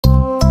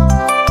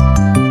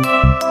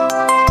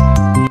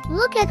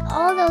at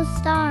all those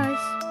stars.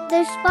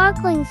 They're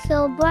sparkling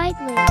so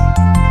brightly.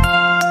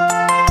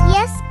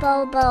 Yes,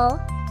 Bobo.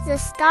 The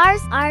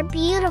stars are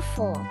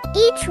beautiful.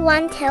 Each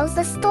one tells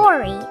a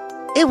story.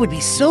 It would be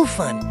so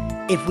fun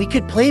if we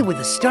could play with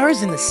the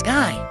stars in the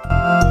sky.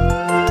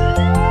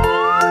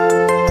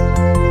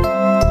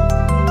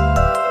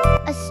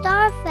 A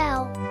star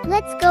fell.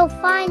 Let's go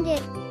find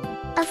it.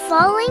 A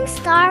falling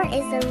star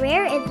is a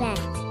rare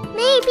event.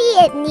 Maybe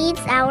it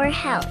needs our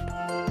help.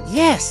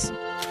 Yes,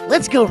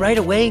 let's go right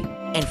away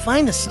and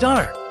find the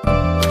star.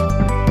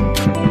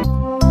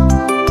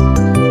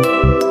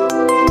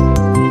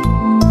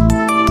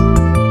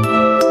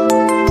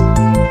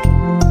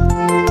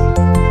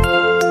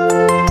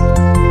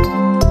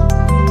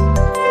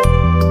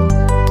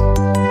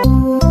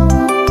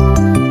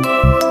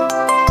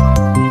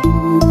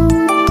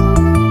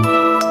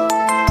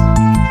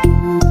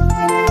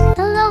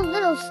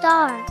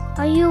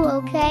 Are you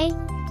okay?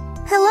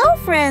 Hello,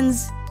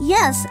 friends!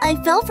 Yes, I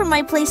fell from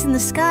my place in the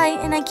sky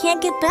and I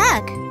can't get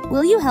back.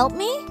 Will you help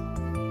me?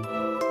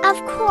 Of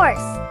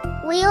course.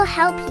 We'll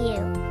help you.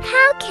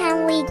 How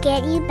can we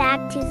get you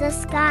back to the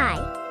sky?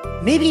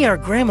 Maybe our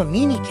Grandma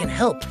Mimi can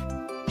help.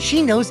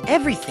 She knows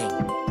everything.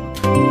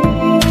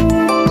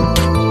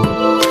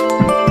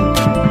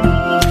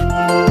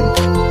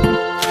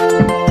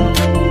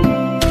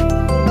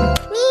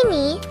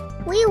 Mimi,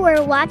 we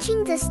were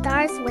watching the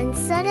stars when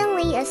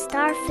suddenly a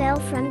star fell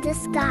from the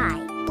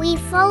sky. We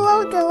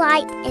followed the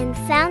light and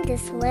found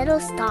this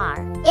little star.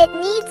 It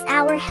needs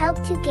our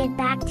help to get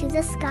back to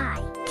the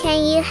sky.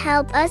 Can you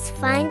help us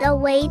find a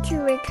way to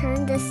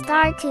return the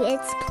star to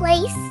its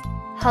place?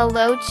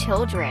 Hello,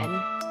 children.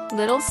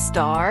 Little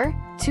star,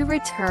 to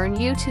return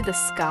you to the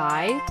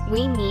sky,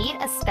 we need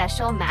a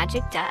special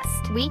magic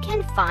dust. We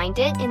can find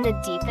it in the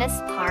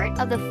deepest part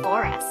of the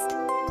forest.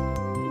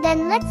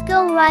 Then let's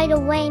go right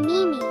away,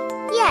 Mimi.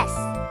 Yes,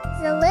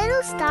 the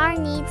little star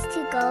needs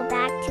to go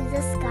back to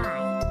the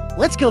sky.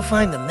 Let's go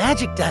find the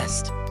magic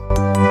dust.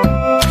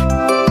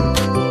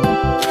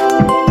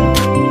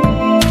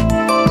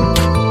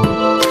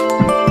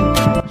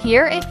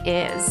 Here it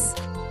is.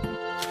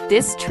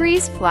 This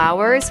tree's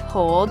flowers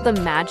hold the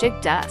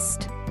magic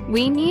dust.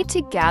 We need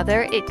to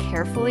gather it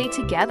carefully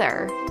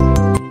together.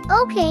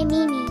 Okay,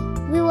 Mimi,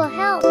 we will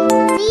help.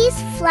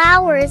 These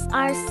flowers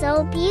are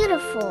so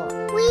beautiful.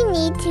 We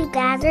need to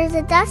gather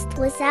the dust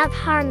without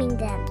harming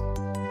them.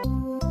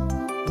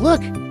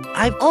 Look,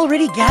 I've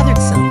already gathered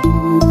some.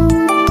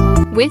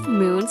 With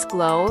moon's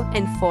glow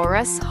and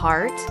forest's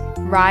heart,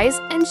 rise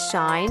and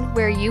shine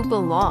where you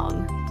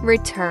belong.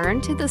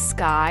 Return to the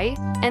sky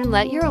and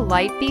let your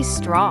light be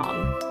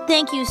strong.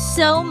 Thank you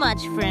so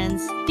much,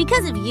 friends.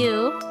 Because of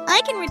you,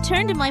 I can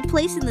return to my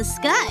place in the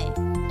sky.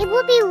 It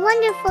will be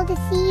wonderful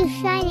to see you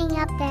shining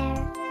up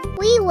there.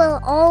 We will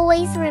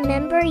always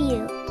remember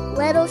you,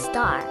 little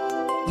star.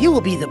 You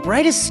will be the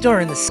brightest star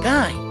in the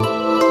sky.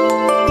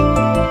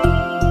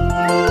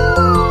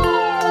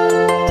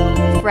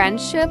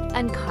 Friendship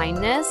and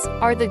kindness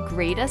are the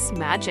greatest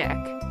magic.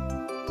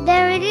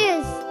 There it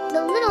is.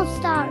 The little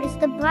star is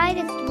the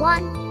brightest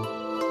one.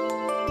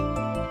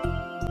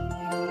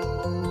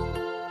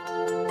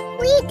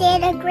 We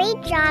did a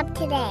great job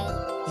today.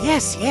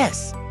 Yes,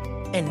 yes.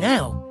 And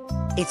now,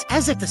 it's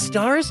as if the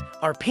stars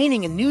are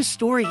painting a new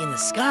story in the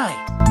sky.